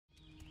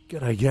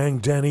G'day gang,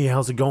 Danny,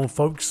 how's it going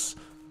folks?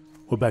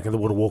 We're back in the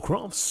World of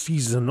Warcraft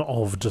Season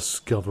of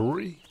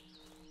Discovery.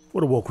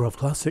 World of Warcraft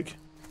Classic.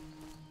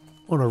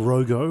 On a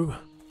Rogo.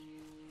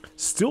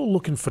 Still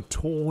looking for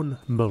torn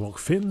Murloc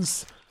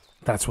fins.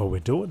 That's what we're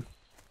doing.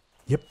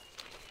 Yep.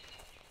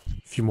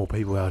 A few more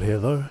people out here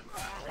though.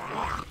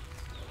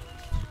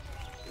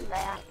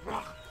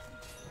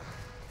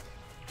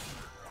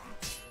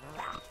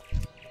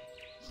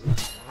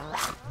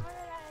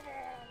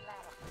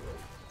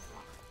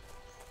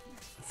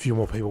 Few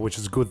more people, which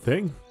is a good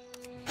thing,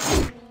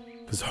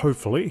 because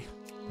hopefully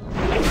a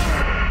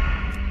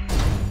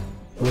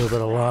little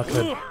bit of luck,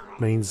 that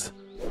means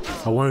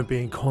I won't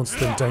be in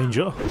constant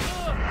danger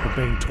of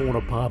being torn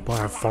apart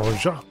by a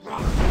forager.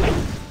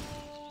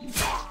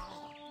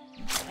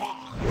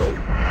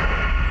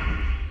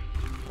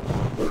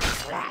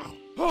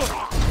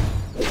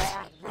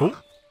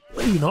 Oh,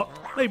 maybe not,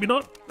 maybe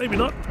not, maybe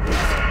not.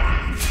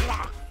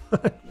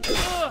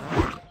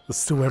 They're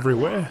still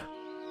everywhere.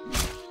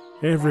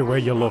 Everywhere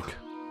you look.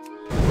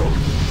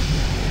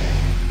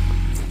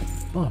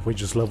 Oh, we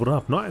just leveled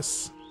up.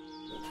 Nice.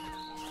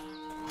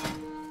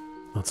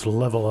 That's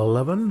level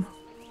 11.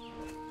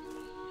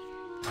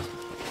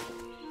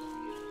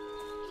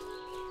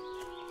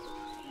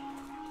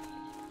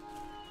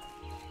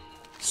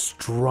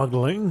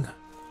 Struggling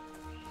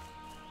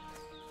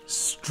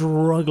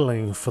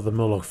for the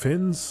Murloc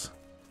fins.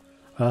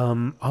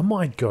 I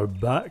might go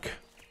back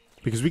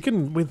because we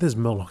can. There's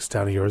Murlocs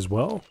down here as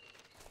well.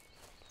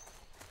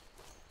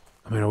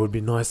 I mean, it would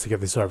be nice to get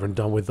this over and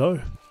done with,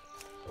 though.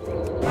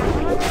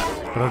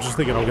 But I'm just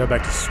thinking I'll go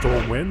back to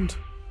Stormwind.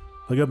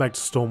 I'll go back to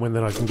Stormwind,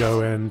 then I can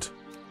go and,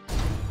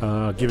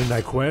 given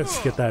that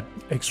quest, get that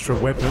extra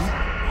weapon.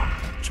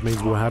 Which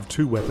means we'll have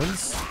 2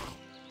 weapons.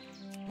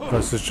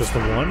 Versus just the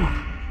one.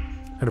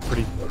 And a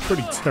pretty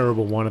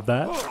terrible one at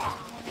that.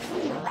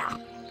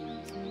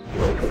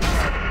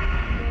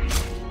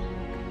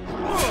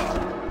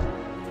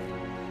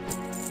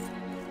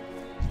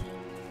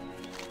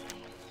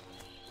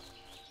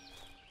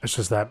 It's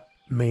just that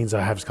means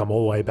I have to come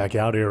all the way back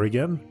out here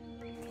again.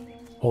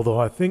 Although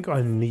I think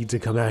I need to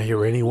come out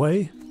here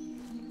anyway.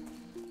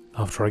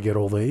 After I get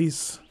all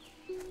these.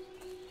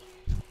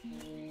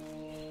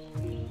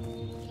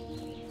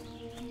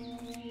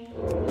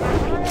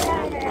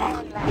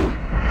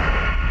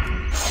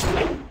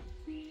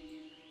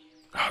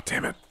 Oh,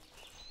 damn it.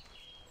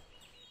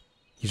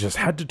 You just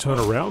had to turn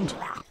around.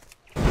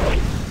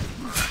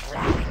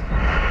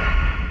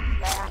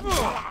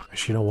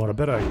 Actually, you know what? I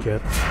better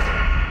get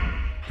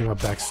my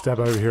backstab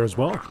over here as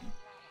well.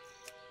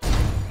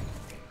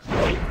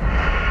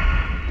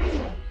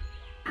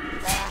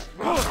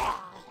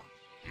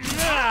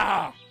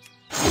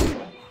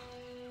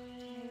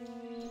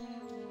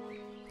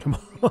 Come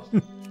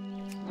on.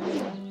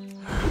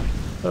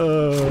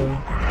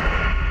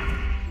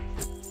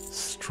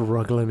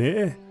 Struggling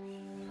here.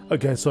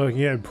 Okay, so I can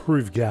get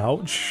improved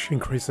gouge.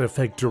 Increase the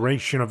effect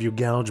duration of your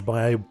gouge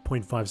by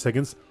 0.5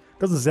 seconds.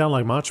 Doesn't sound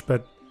like much,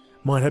 but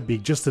might be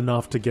just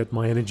enough to get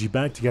my energy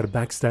back, to get a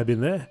backstab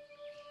in there.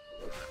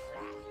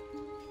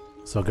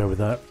 So I'll go with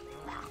that.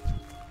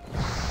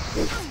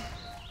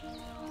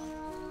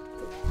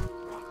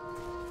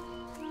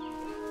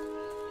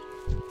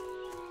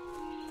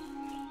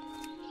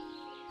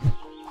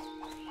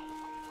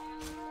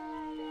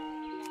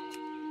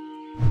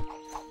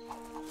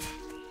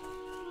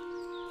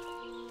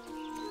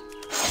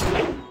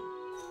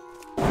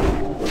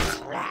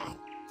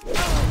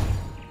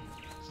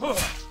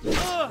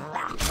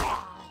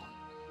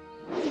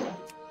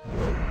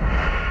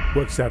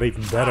 Works out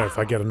even better if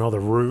I get another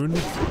rune.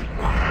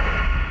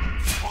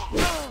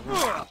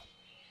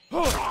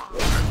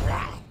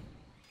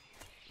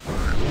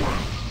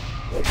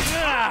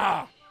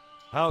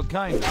 How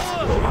kind.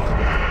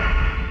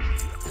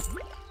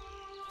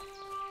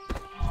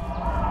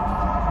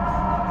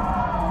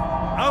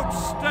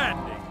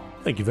 Outstanding.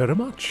 Thank you very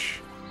much.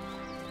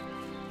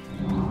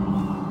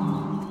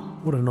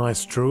 What a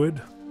nice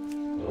druid.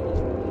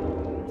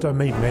 Don't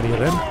meet many of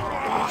them.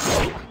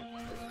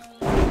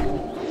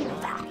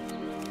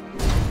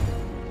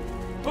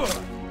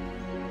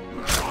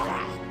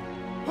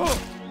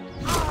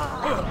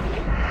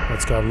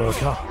 Let's go,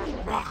 Lurker.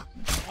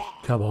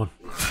 Come on.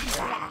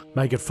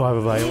 Make it 5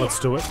 of 8. Let's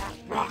do it.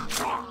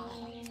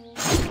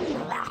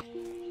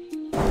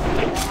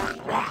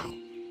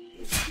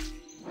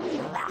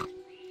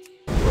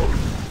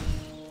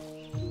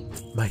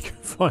 Make it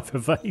 5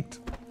 of 8.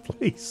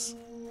 Please.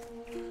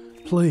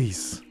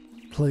 Please.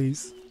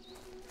 Please.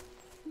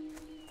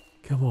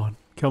 Come on.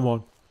 Come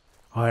on.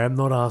 I am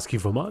not asking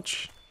for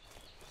much.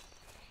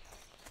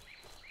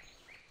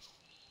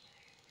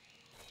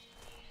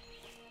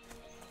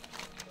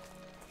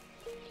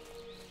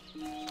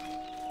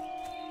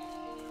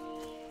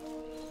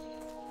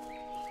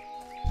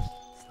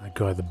 That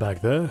guy at the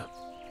back there.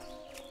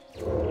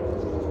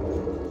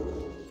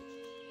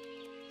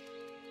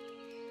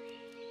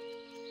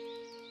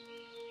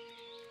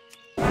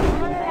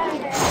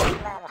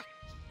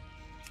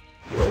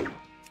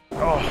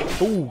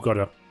 Oh, got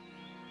it.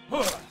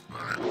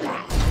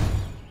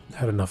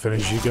 Had enough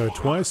energy to go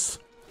twice.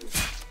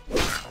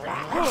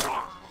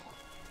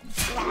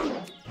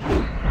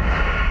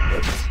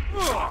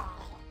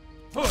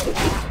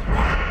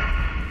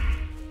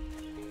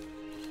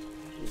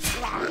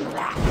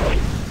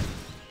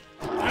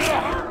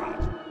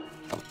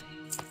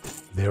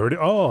 There it is.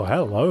 Oh,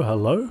 hello,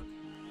 hello.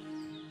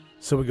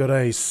 So we got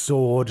a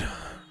sword.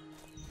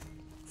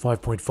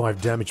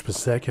 5.5 damage per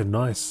second.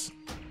 Nice.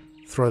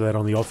 Throw that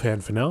on the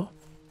offhand for now.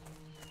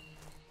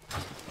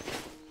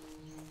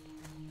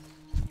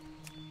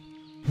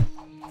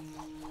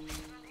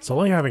 So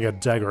I like having a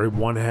dagger in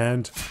one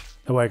hand.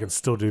 That way I can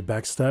still do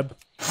backstab.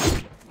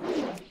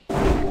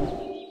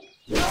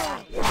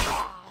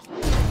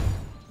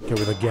 Go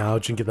with a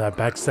gouge and get that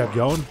backstab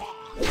going.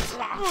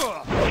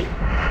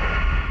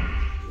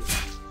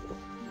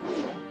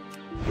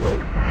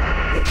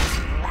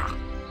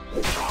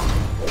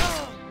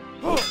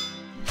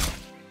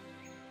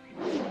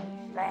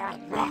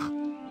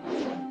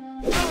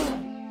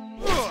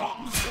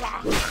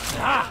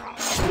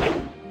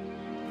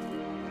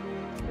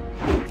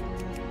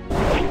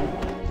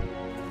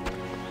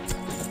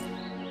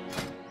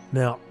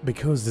 Now,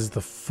 because this is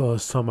the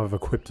first time I've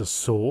equipped a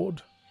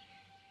sword,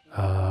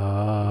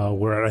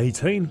 we're at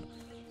 18.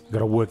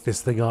 Gotta work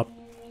this thing up.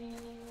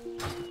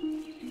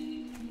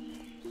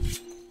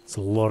 There's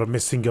a lot of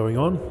missing going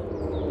on.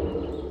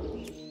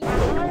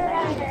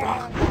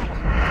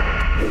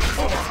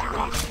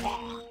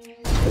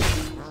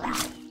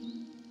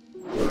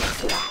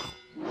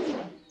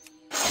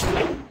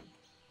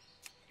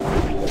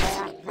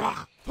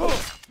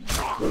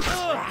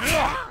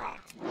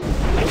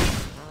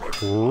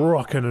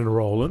 Rocking and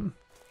rolling.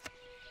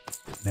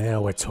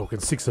 Now we're talking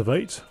 6 of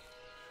 8.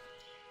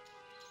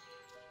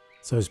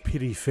 So those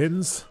pity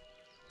fins.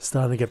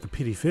 Starting to get the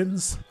pity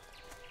fins.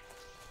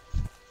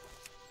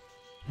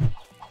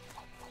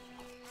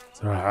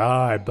 It's alright.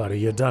 Alright, buddy,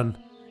 you're done.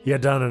 You're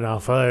done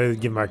enough.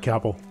 Give him a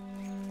couple.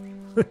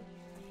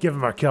 Give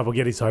him a couple,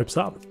 get his hopes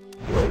up.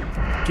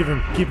 Give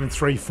him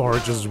 3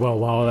 forages as well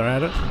while they're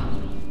at it.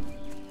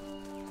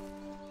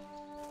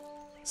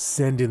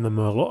 Send in the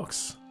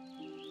Murlocs.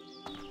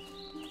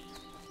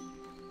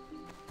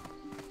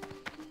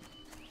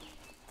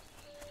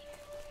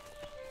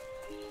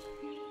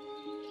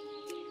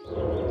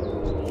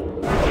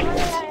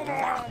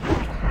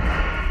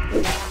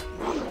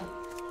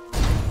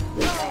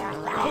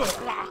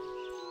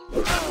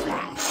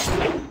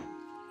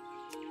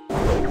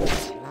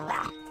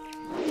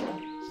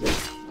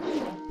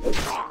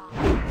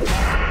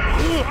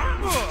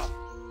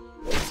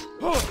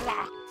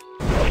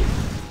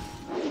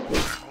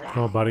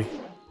 Come on, buddy.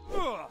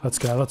 Let's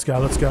go, let's go,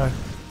 let's go.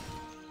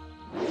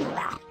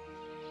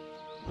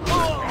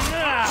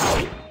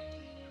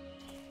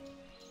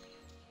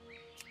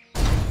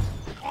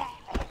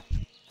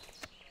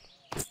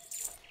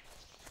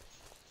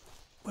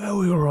 Well,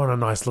 we were on a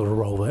nice little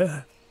roll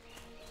there.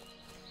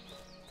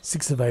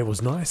 6 of 8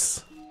 was nice.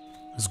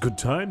 It was good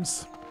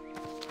times.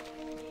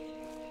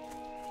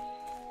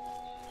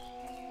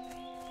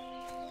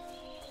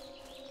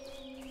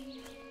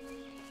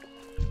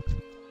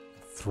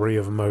 Three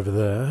of them over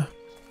there.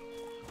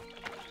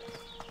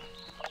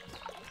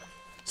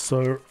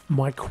 So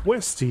my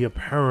questy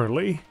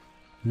apparently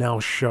now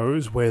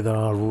shows where there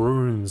are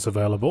runes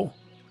available.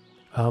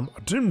 I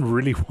didn't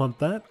really want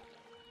that,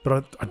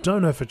 but I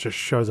don't know if it just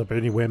shows up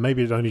anywhere.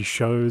 Maybe it only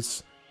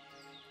shows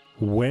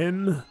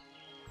when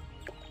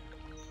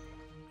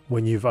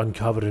you've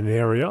uncovered an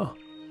area.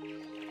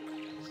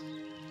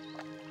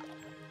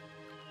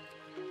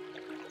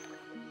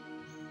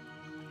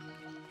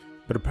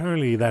 But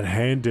apparently that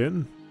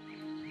hand-in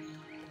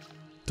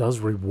does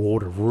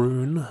reward a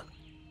rune.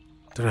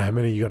 Don't know how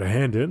many you got a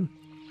hand in.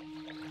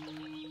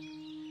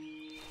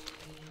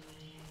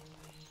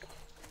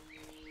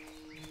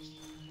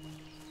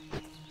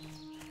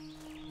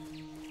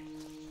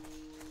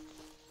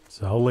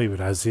 So I'll leave it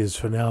as is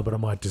for now, but I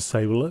might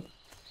disable it.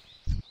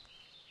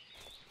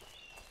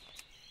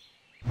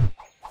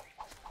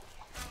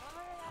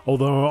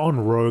 Although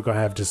on Rogue I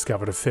have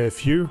discovered a fair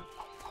few.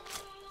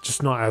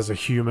 Just not as a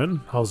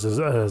human, I was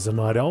as a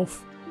night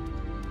elf.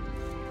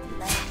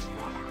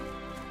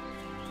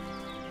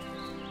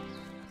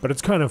 But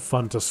it's kind of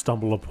fun to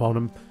stumble upon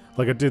them.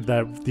 Like I did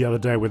that the other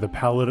day with a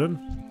paladin.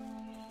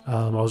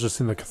 I was just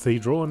in the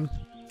cathedral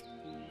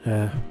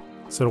and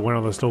sort of went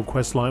on this little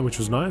quest line, which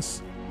was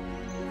nice.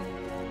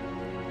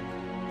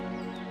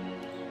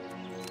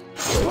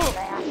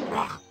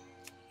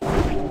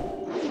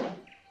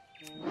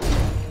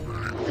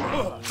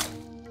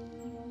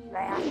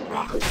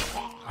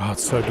 Oh,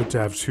 it's so good to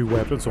have 2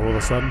 weapons all of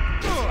a sudden.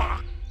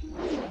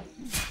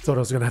 Thought I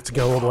was going to have to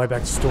go all the way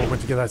back to Stormwind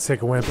to get that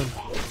second weapon.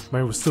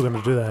 Maybe we're still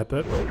going to do that,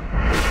 but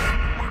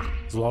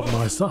it's a lot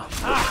nicer.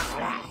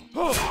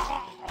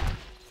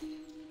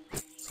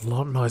 It's a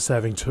lot nicer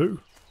having 2.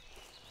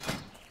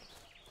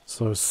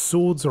 So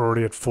swords are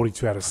already at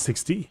 42 out of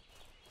 60.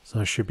 So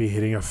I should be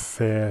hitting a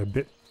fair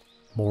bit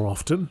more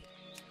often.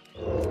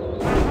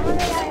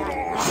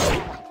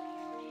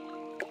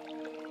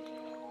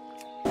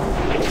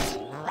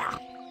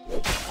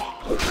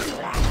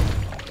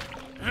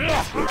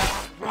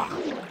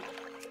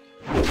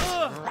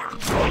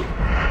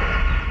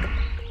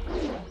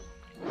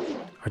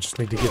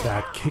 Need to get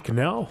that kick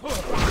now.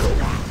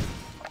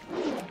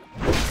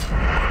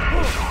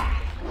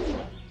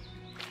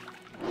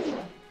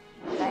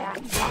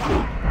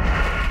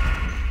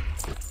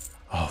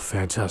 Oh,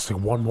 fantastic.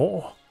 One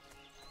more.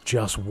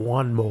 Just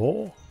one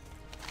more.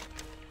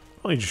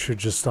 I should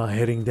just start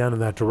heading down in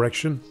that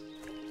direction.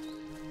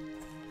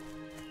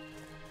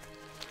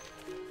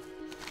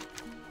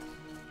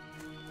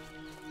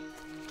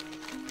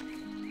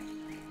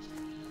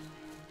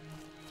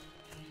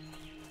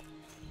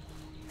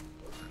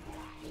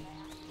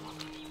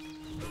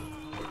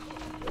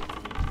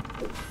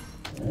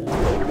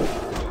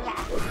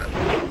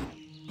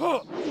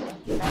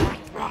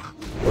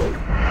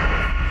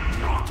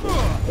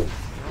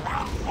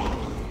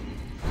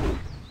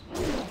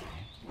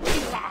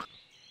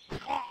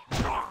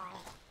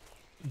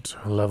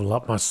 Level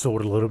up my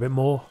sword a little bit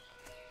more.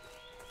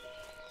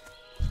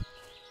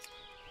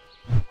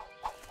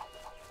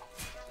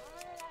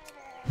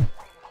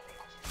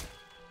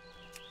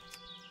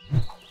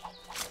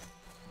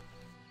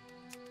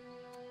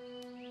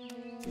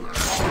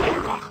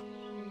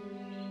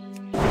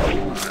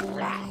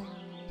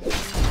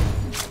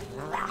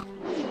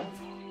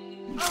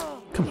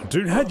 Come on,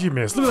 dude, how'd you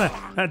miss? Look at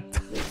that. That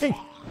thing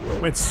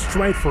went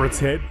straight for its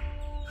head.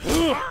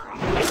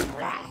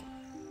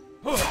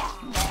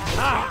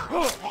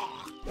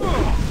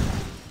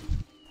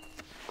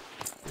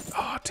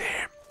 Oh,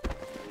 damn.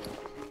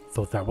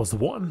 Thought that was the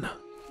one.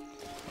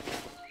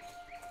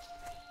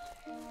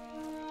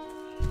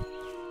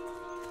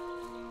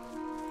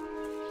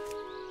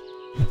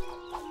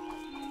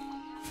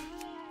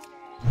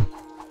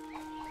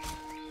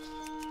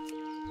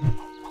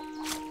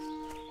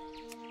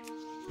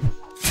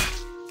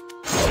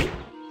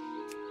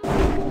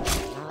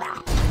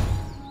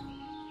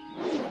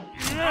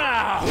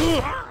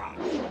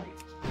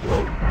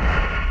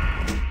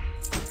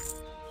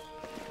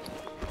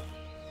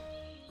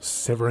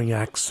 Severing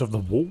axe of the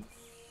wolf.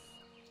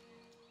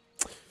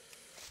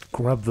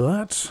 Grab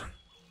that.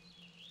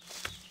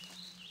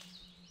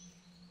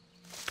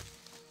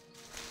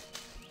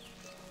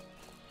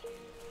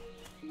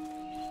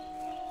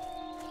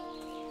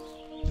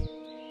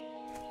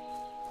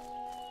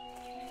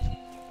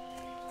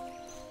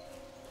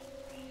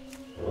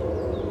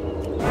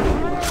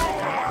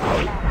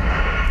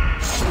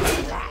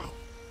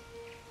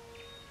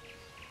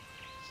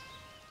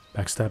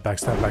 Backstab,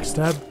 backstab,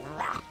 backstab.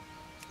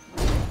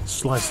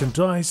 Slice and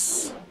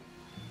dice.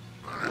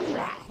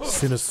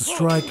 Sinister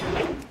strike.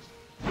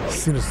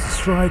 Sinister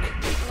strike.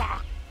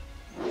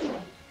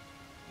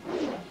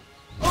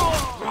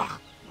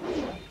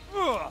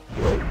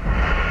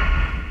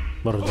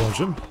 Lot of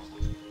dodging.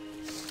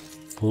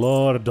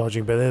 Lot of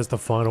dodging, but there's the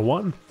final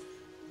one.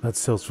 That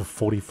sells for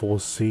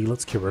 44C.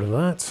 Let's get rid of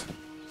that.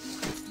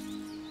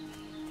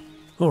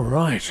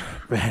 Alright.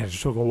 Man, it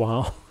took a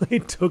while.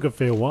 It took a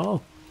fair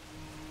while.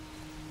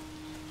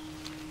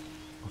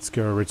 Let's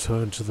go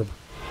return to the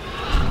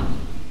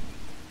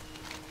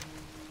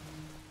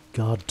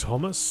Guard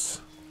Thomas.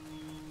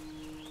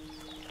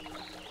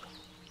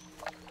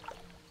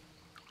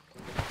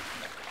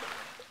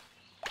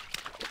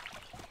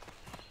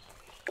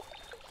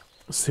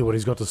 Let's see what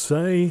he's got to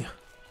say.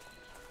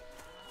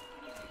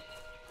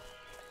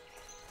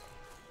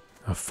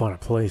 I'll find a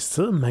place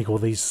to make all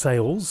these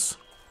sails.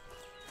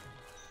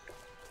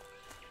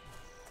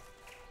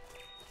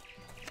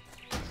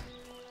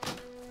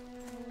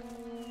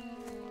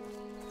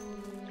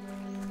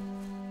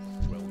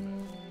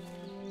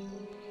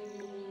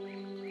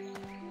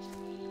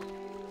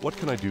 What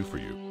can I do for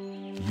you?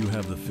 You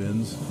have the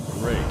Finns?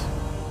 Great.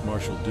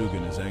 Marshal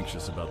Dugan is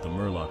anxious about the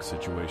Murloc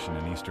situation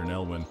in Eastern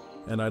Elwyn,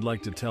 and I'd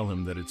like to tell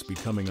him that it's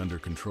becoming under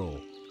control.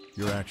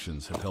 Your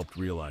actions have helped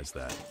realize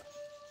that.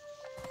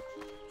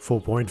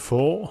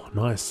 4.4.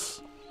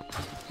 Nice.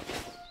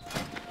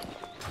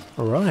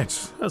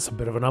 Alright, that's a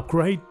bit of an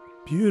upgrade.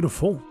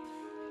 Beautiful.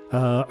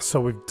 So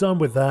we've done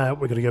with that.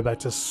 We're going to go back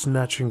to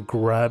Snatch and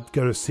Grab,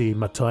 go to see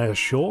Matthias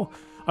Shaw.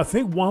 I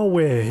think while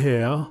we're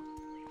here,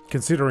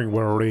 considering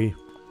we're already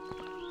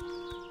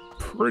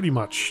pretty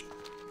much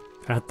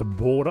at the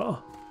border,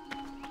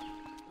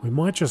 we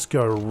might just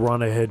go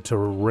run ahead to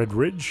Red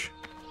Ridge.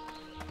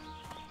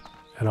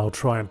 And I'll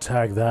try and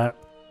tag that.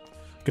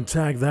 I can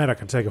tag that, I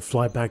can take a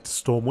flight back to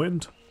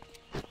Stormwind.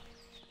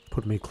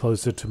 Put me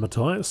closer to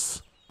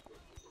Matthias.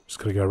 Just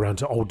gotta go around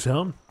to Old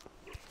Town.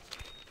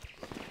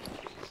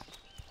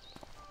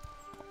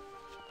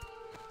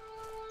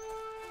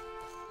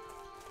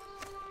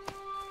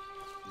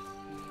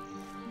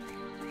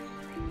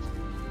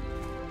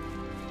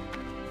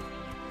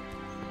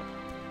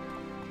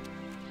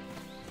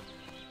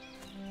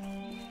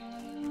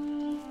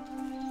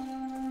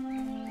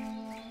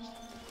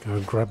 Go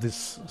and grab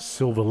this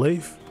silver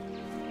leaf.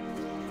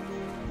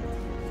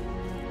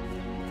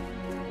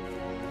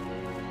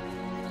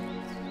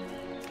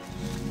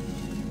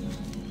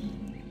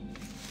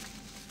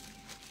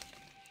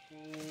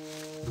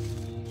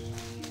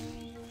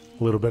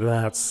 A little bit of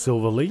that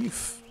silver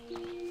leaf.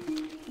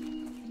 You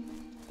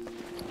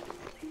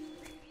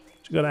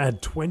gotta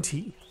add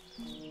 20.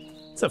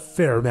 It's a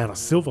fair amount of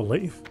silver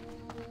leaf.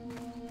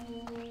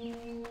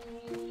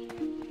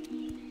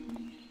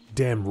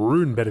 damn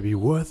rune better be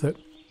worth it.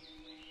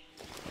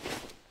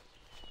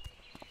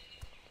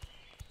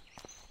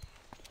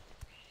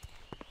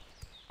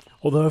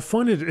 Although I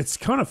find it's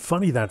kind of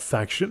funny, that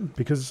faction,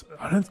 because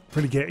I don't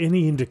really get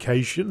any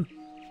indication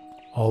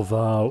of,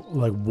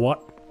 like,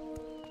 what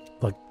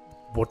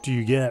do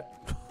you get?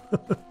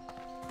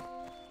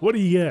 What do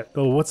you get?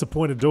 Or what's the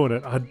point of doing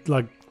it?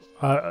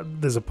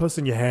 There's a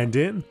person you hand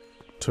in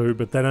to,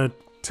 but they don't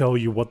tell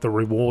you what the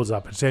rewards are,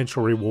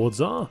 potential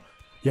rewards are.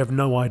 You have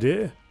no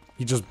idea.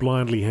 You're just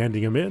blindly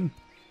handing them in,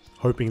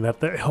 hoping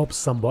that helps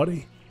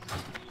somebody.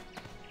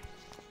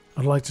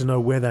 I'd like to know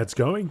where that's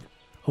going.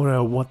 I want to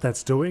know what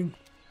that's doing.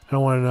 And I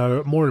want to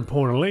know, more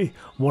importantly,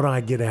 what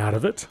I get out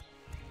of it.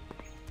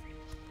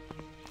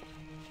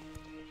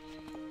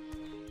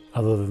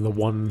 Other than the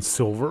 1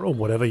 silver or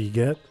whatever you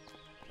get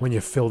when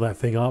you fill that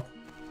thing up.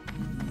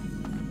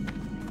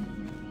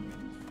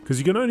 Because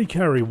you can only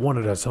carry 1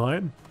 at a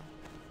time.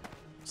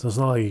 So it's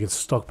not like you can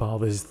stockpile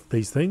these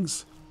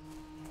things.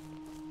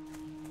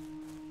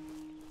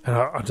 And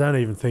I don't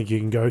even think you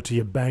can go to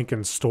your bank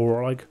and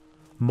store, like,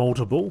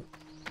 multiple.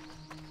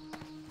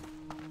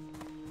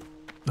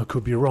 I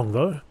could be wrong,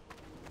 though.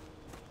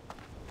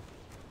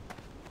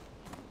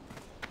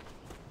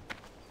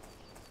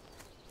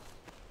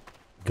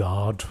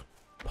 Guard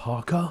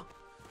Parker.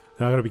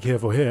 Now I gotta be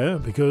careful here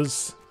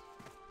because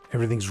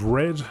everything's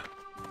red.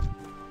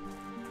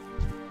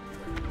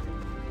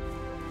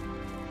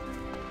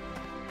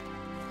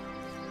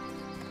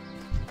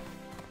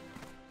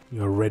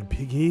 You got red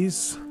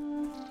piggies.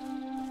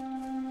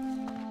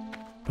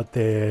 But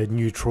they're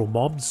neutral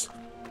mobs.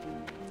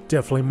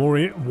 Definitely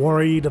more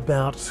worried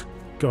about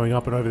going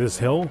up and over this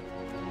hill.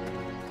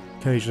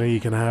 Occasionally you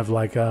can have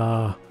like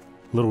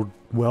little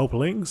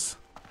whelplings.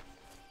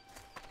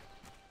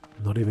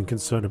 Not even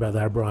concerned about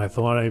that, but I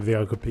thought maybe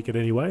I could pick it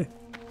anyway.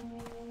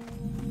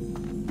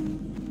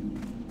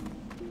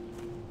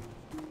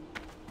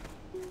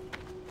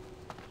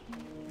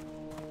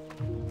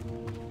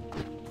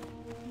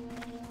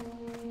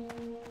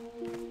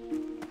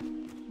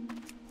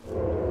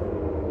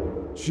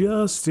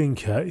 Just in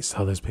case.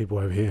 Oh, there's people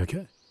over here,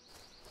 okay.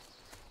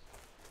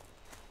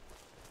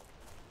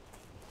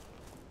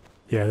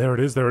 Yeah, there it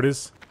is, there it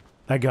is.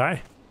 That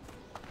guy.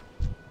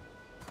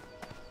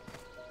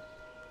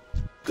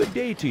 Good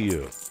day to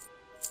you.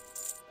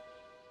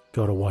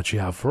 Gotta watch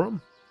out for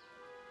him.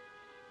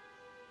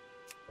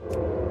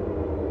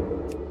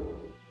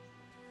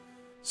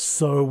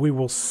 So we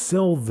will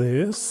sell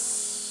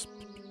this.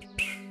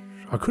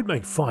 I could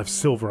make 5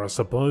 silver, I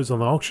suppose, on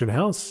the auction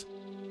house.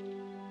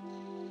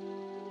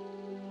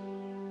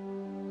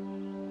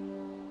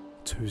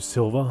 2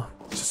 silver.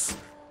 Just,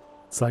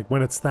 it's like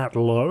when it's that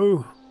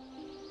low.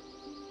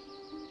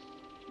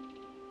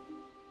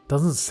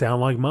 Doesn't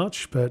sound like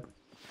much, but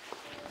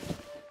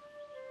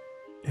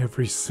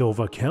every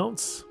silver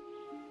counts.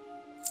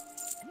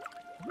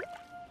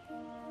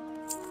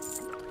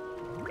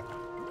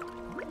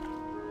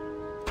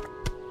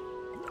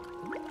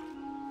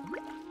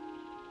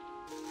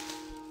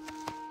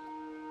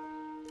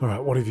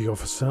 Alright, what have you got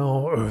for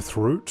sale? Earth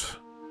root.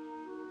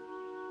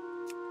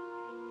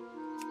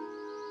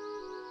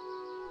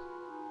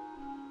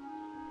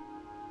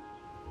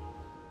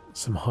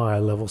 Some higher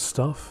level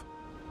stuff.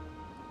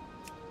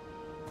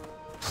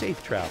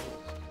 Safe travels.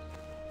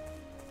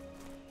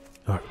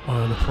 Alright, eye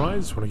on the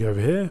prize. Want to go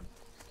over here?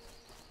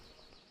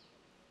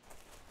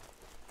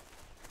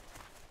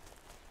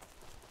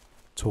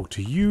 Talk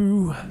to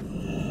you.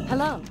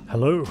 Hello.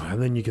 Hello,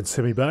 and then you can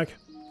send me back.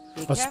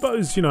 I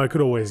suppose, you know, I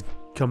could always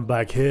come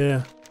back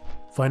here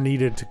if I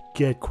needed to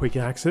get quick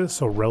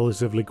access, or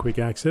relatively quick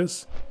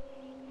access,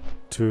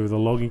 to the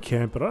logging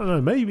camp, but I don't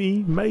know,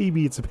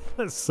 maybe it's about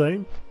the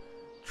same.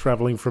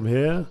 Travelling from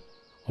here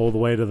all the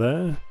way to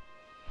there.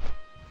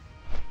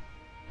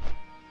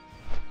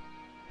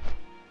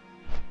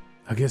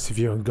 I guess if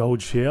you're on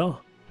Gold Share.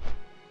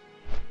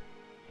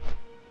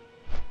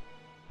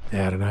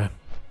 Yeah, I don't know.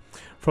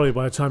 Probably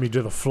by the time you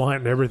do the flight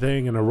and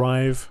everything and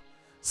arrive,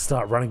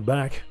 start running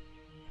back,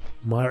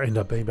 might end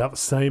up being about the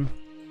same.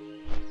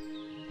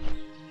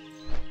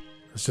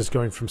 It's just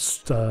going from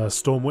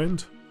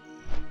Stormwind.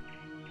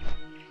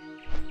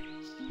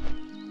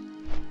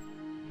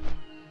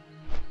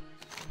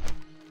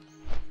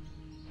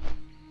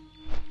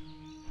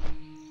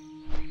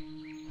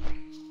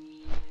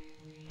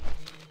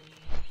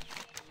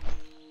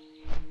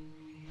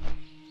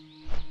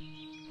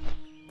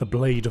 The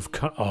Blade of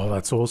Cut. Oh,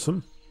 that's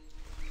awesome.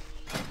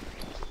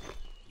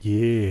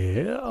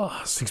 Yeah,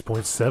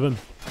 6.7.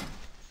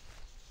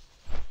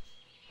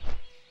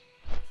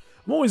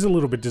 I'm always a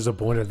little bit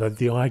disappointed that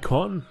the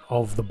icon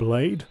of the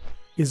blade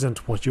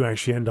isn't what you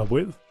actually end up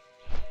with.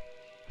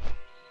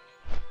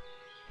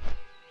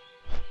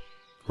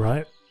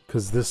 Right?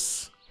 Because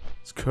this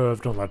is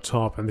curved on the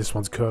top and this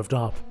one's curved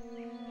up.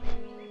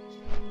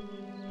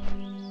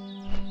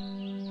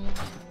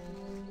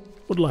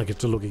 Would like it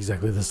to look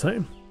exactly the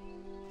same.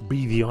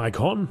 Be the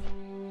icon.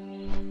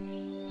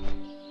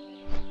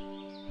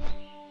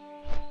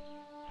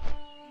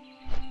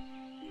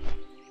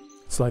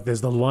 It's like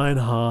there's the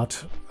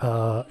Lionheart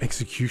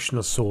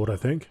executioner sword, I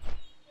think.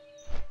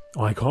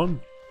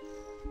 Icon.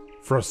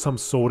 For some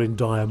sword in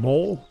Dire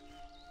Maul.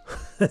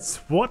 That's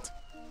what?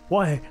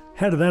 Why?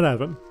 How did that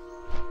happen?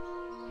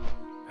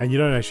 And you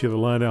don't actually have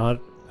a line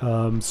out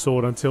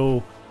sword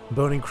until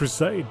Burning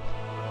Crusade.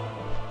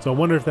 So I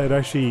wonder if they'd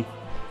actually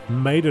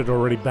made it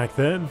already back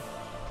then.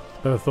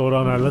 But I thought,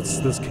 oh no,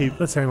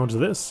 let's hang on to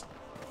this.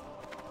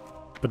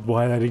 But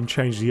why they didn't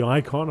change the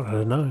icon, I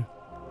don't know.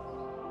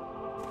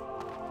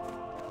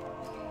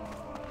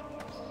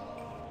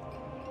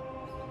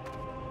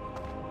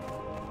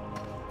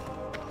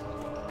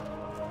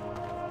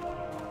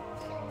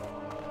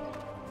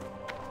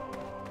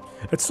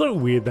 It's so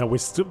weird that we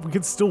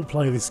can still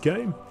play this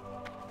game,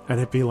 and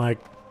it'd be like,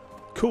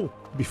 cool,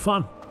 it'd be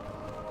fun.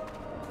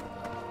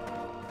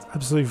 It's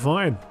absolutely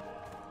fine.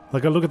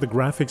 Like I look at the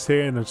graphics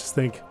here and I just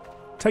think,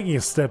 taking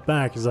a step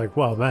back is like,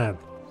 wow, man,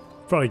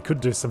 probably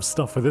could do some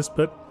stuff with this,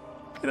 but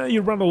you know,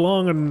 you run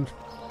along and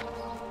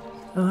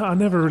I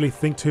never really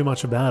think too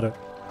much about it.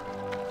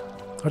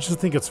 I just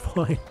think it's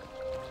fine.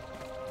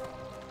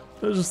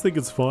 I just think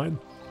it's fine.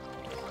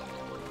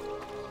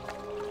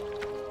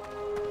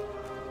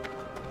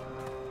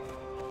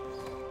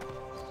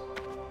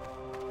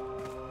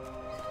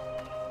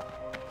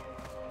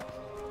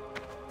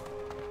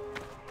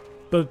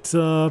 But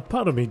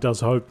part of me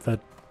does hope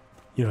that,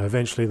 you know,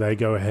 eventually they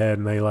go ahead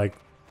and they like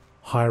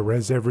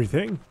high-res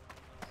everything.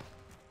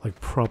 Like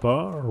proper,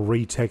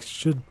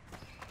 retextured.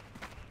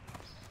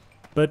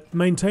 But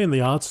maintain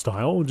the art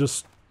style,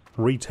 just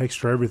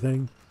retexture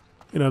everything.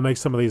 You know, make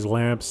some of these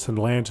lamps and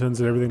lanterns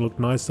and everything look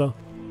nicer.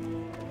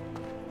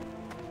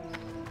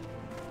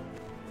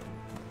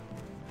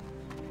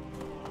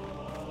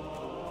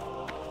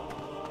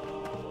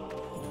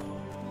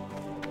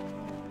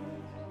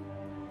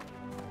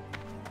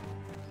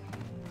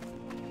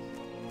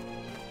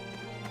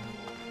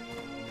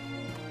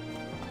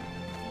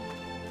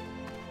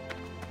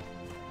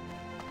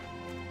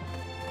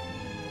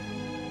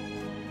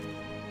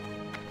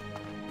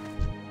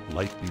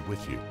 Light be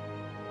with you.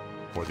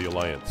 For the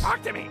Alliance.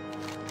 Talk to me!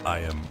 I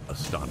am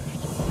astonished.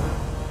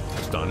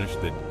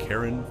 Astonished that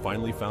Karen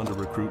finally found a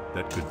recruit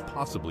that could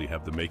possibly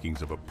have the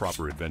makings of a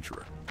proper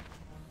adventurer.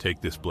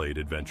 Take this blade,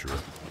 adventurer.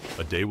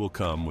 A day will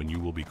come when you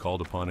will be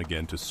called upon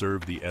again to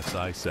serve the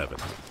SI-7.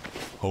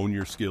 Hone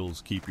your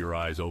skills, keep your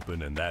eyes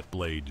open, and that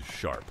blade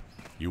sharp.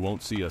 You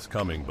won't see us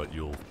coming, but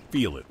you'll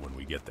feel it when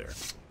we get there.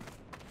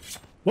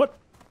 What?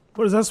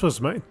 What is that supposed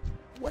to mean?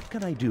 What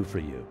can I do for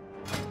you?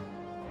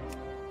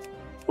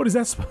 What is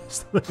that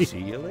supposed to mean? See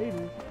you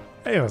later.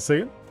 Hang on a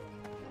second.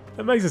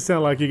 That makes it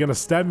sound like you're going to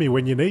stab me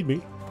when you need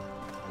me.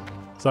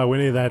 So we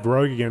need that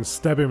rogue again,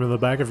 stab him in the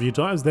back a few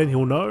times, then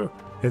he'll know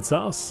it's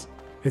us.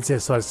 It's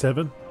SI-7.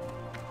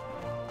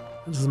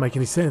 That doesn't make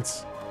any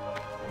sense.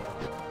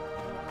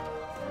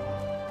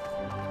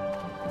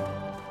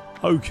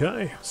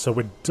 Okay, so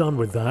we're done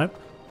with that.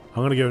 I'm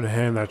going to go and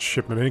hand that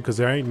shipment in because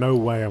there ain't no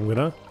way I'm going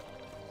to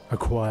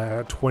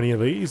acquire 20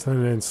 of these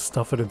and then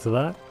stuff it into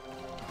that.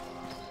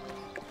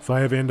 If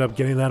I ever end up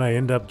getting that, I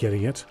end up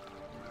getting it.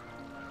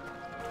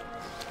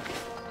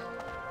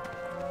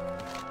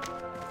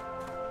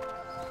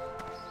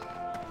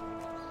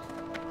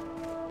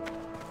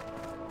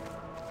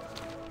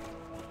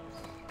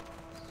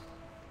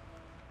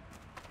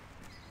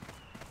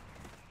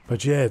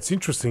 But yeah, it's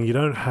interesting. You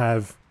don't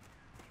have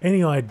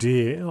any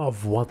idea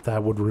of what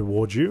that would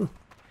reward you.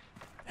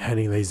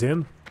 Handing these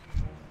in.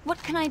 What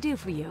can I do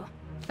for you?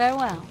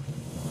 Farewell.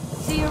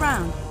 See you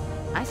around.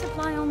 I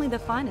supply only the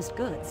finest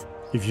goods.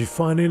 If you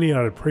find any,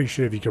 I'd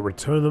appreciate if you could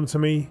return them to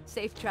me.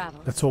 Safe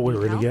travels. That's all we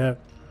really get.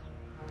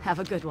 Have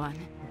a good one.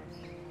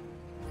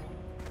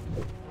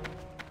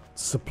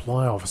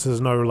 Supply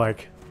officers, no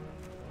like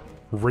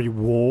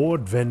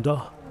reward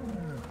vendor.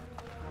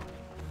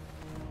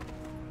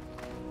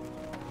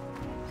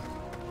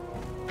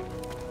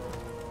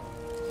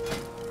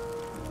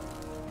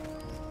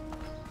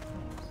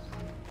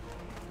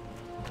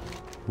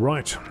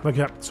 Right,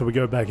 okay, so we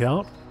go back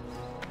out.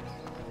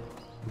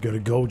 We go to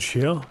Gold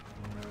Share.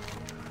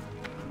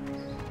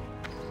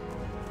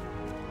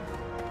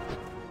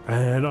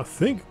 And I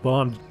think,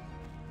 well, I'm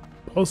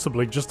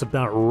possibly just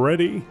about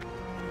ready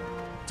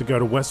to go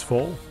to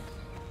Westfall.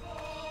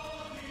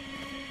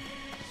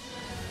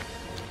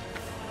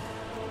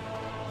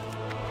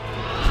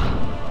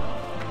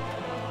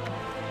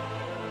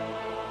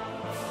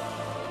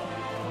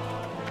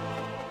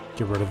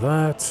 Get rid of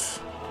that.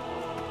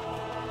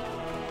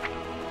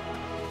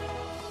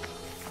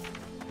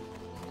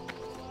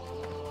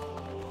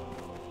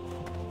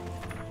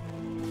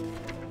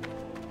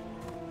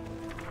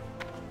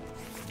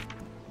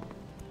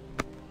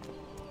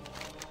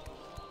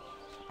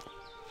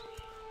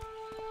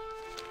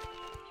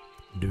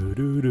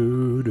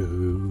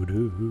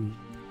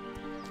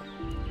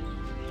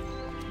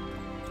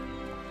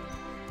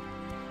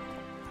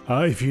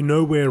 If you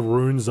know where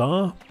runes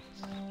are,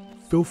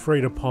 feel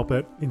free to pop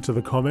it into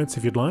the comments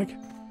if you'd like.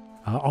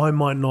 I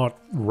might not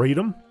read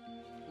them,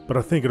 but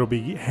I think it'll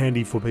be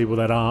handy for people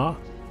that are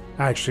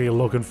actually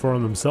looking for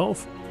them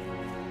themselves.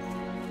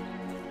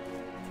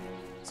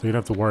 So you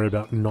don't have to worry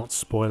about not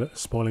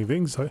spoiling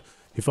things. So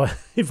if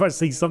I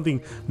see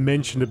something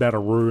mentioned about a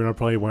rune, I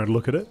probably won't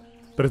look at it.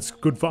 But it's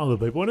good for other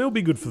people, and it'll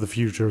be good for the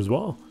future as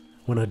well.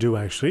 When I do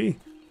actually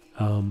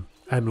am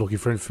looking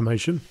for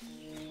information.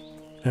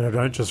 And I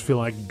don't just feel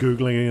like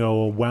Googling it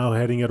or wow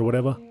heading it or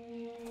whatever.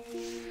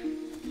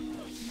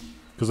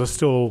 Because I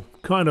still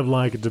kind of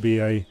like it to be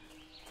a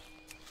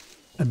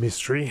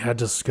mystery, a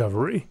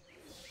discovery.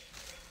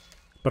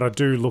 But I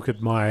do look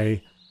at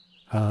my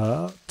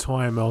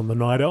time on the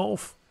Night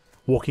Elf,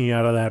 walking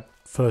out of that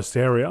first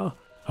area.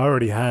 I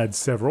already had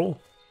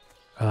several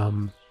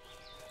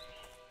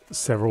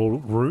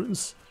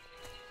runes.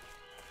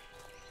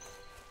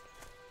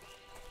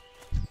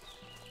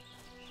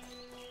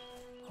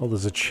 Oh,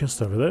 there's a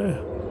chest over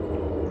there.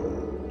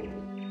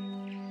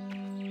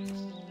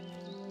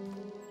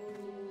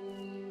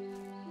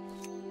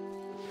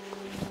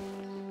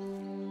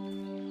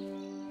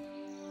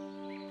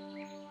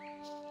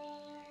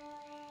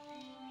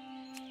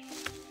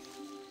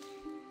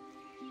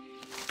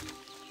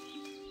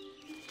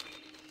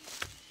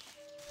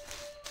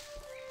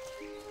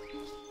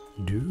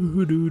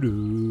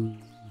 Doo-doo-doo.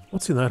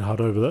 What's in that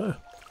hut over there?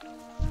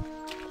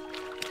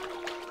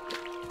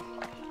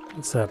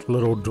 What's that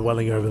little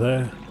dwelling over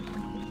there?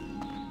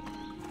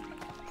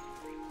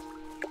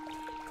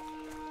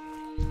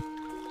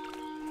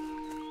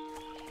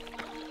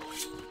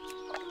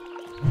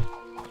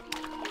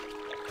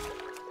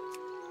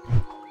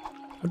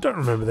 I don't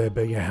remember there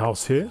being a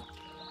house here.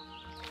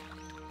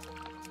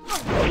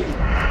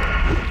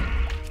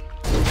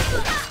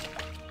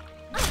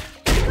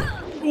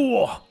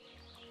 Ooh.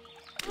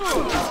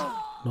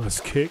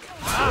 Nice kick.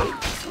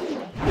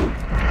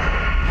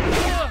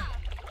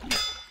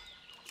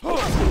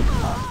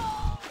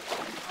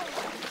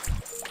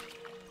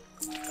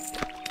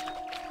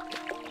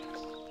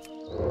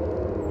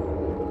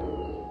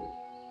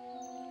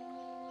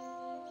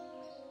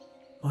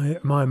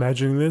 Am I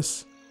imagining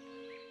this?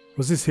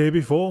 Was this here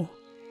before?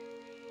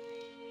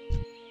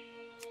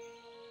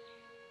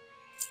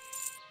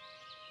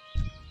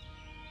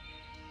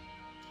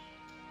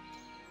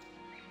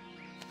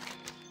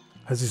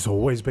 Has this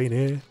always been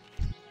here?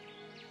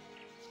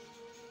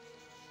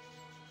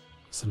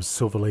 Some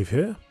silver leaf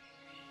here.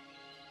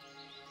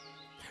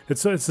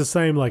 It's the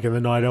same like in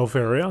the Night Elf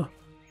area.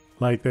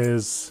 Like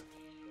there's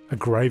a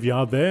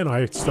graveyard there, and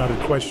I started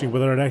questioning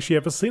whether I'd actually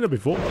ever seen it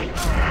before.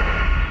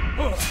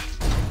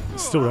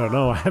 Still don't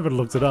know. I haven't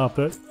looked it up,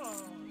 but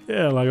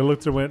yeah, like I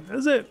looked and went,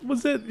 is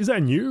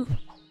that new?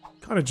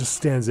 Kind of just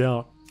stands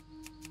out.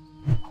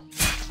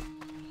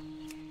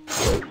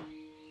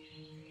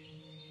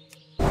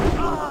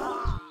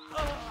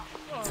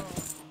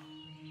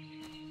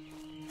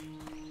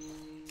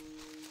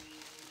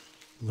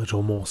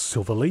 Little more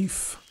silver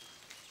leaf.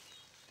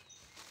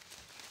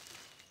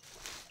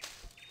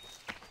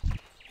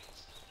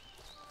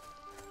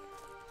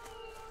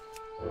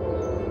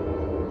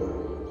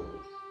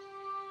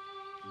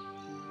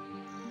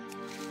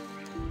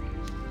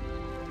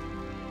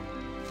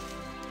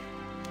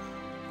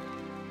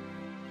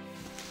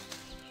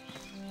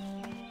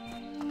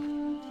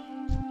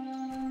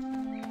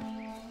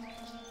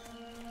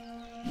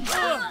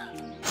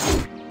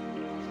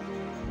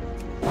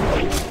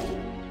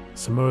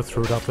 Some earth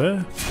threw it up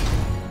there.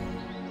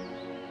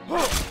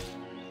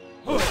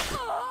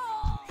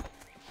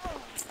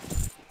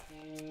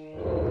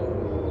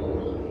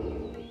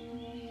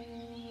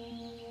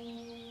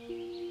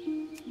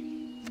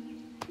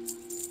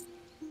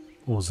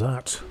 What was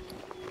that?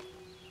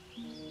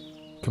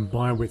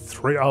 Combined with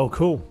 3. Oh,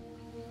 cool.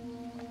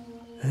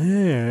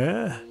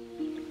 Yeah.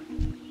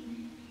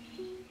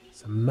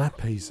 Some map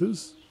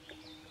pieces.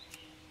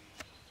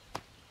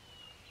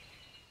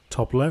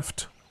 Top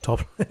left.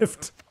 Top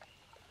left.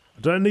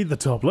 I don't need the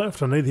top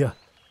left. I need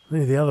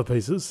the other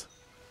pieces.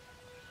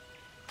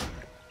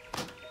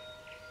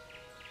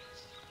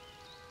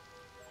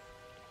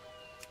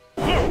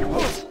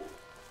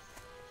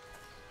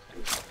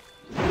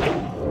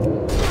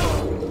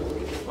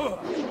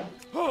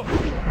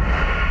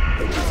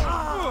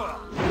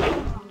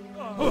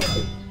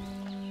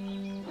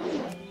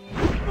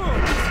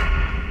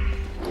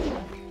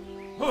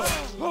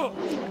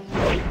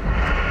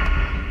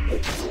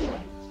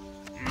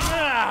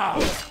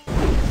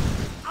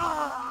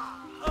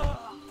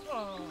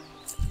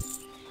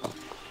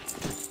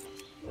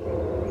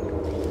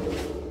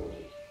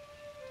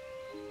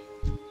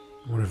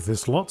 What if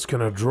this lot's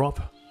gonna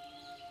drop?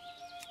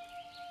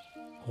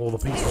 All the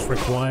pieces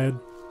required.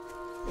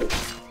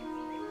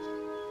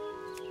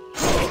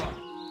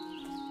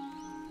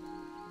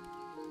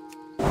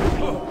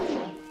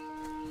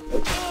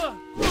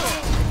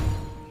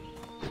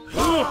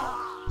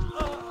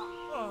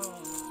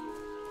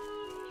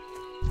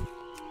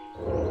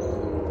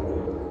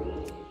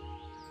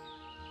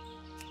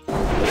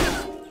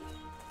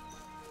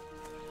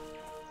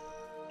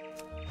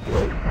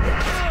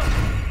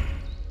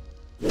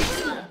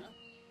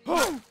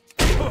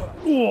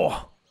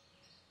 Oh.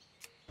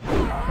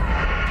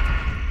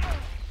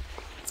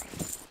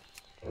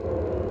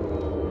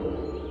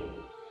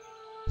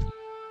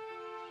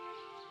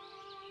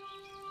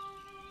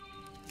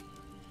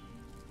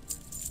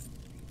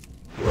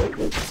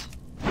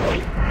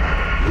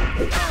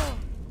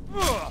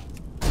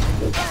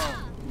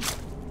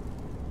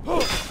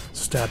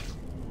 Stab.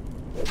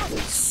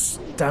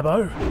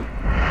 Stabbo.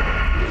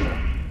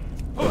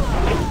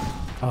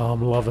 Oh,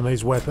 I'm loving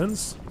these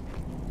weapons.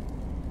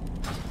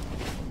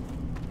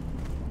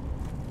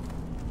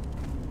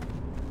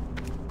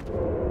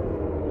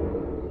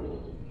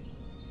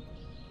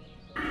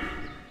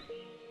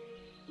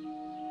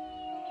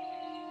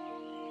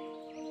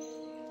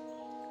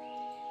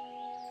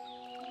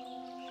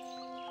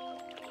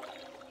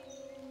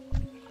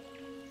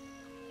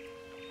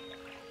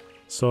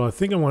 So I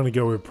think I want to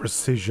go with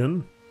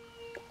precision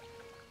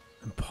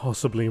and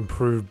possibly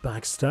improve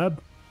backstab,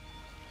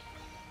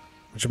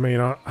 which I mean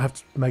I have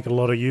to make a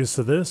lot of use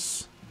of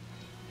this.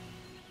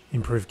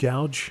 Improve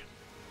gouge.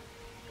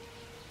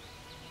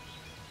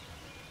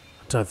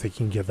 I don't think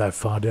you can get that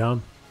far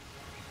down.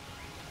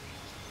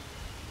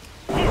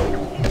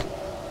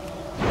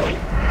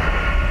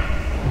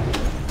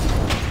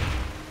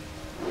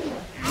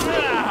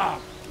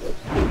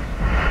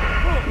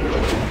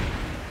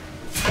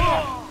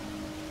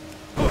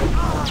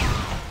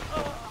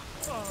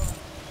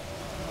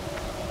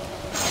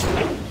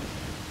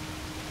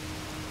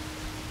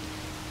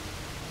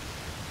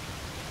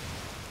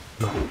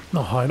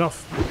 Not high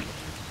enough.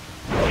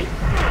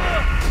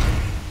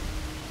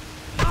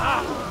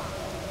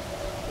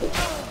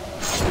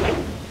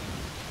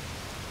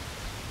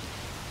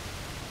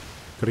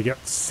 Gotta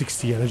get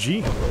 60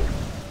 energy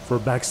for a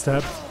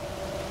backstab.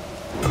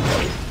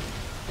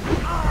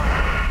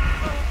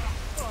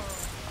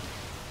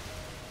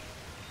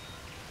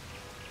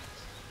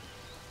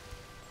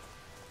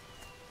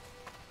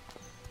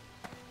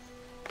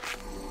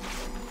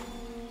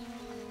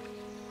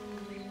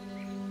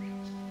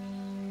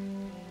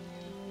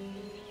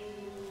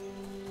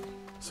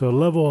 So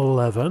level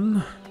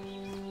 11,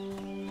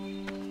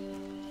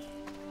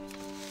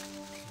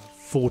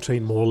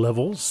 14 more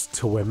levels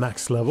till we're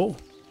max level.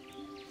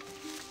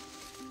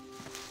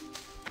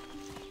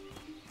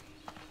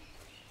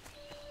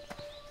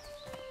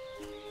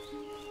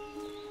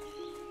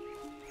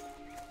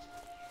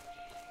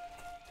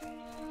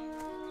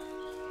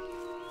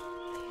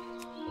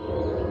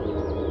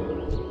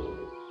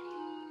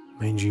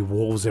 Mangy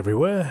walls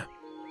everywhere.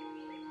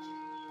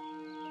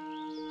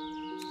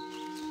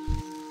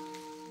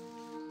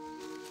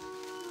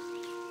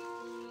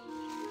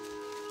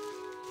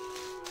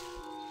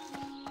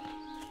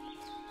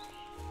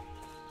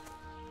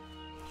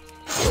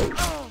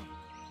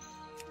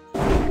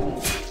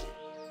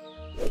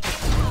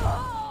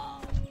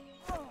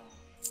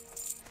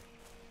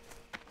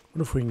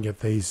 What if we can get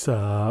these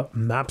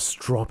maps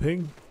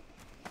dropping?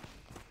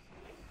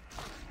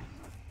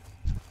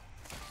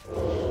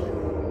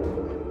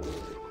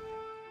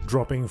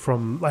 Dropping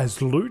from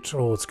as loot,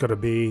 or it's got to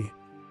be, you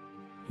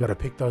got to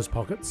pick those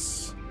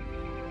pockets.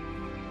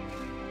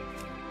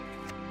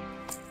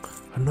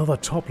 Another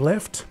top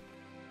left.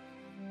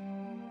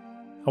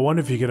 I wonder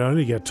if you could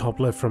only get top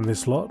left from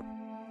this lot.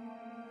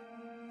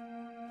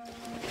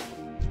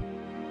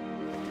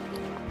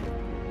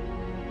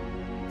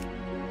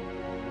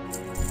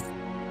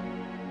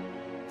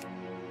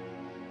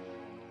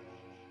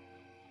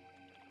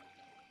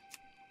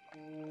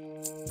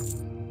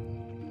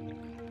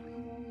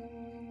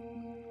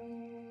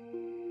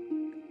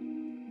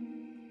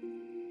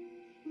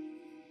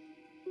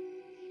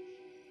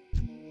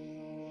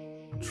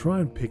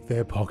 Try and pick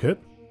their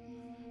pocket.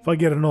 If I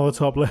get another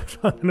top left,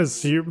 I'm going to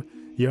assume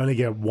you only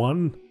get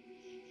one.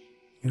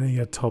 You only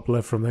get top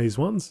left from these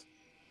ones.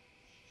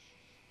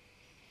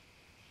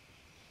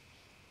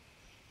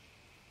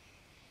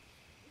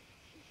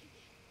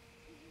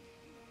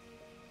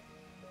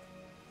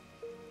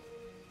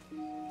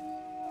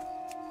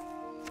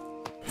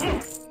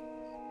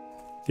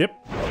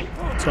 Yep,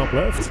 top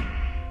left.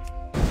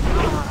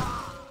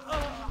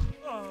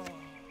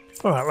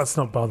 Alright, let's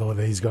not bother with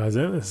these guys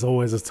then. There's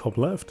always a top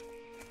left.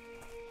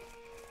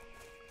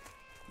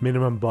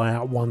 Minimum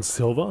buyout 1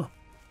 silver.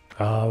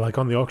 Like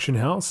on the auction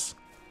house.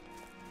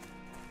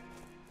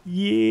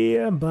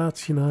 Yeah,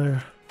 but you know,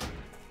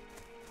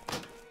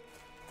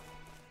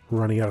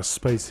 running out of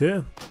space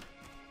here.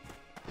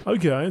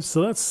 Okay,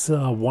 so that's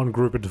one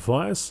group of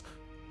defiers.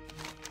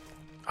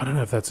 I don't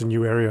know if that's a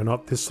new area or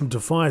not. There's some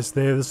defiers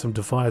there, there's some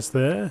defiers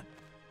there.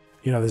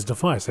 You know, there's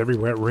defiers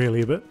everywhere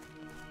really, but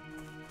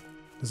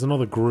there's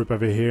another group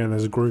over here and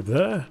there's a group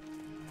there.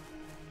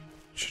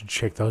 Should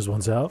check those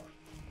ones out.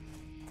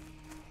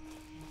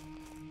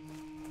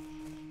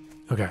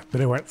 Okay,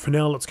 but anyway, for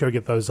now, let's go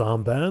get those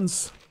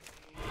armbands.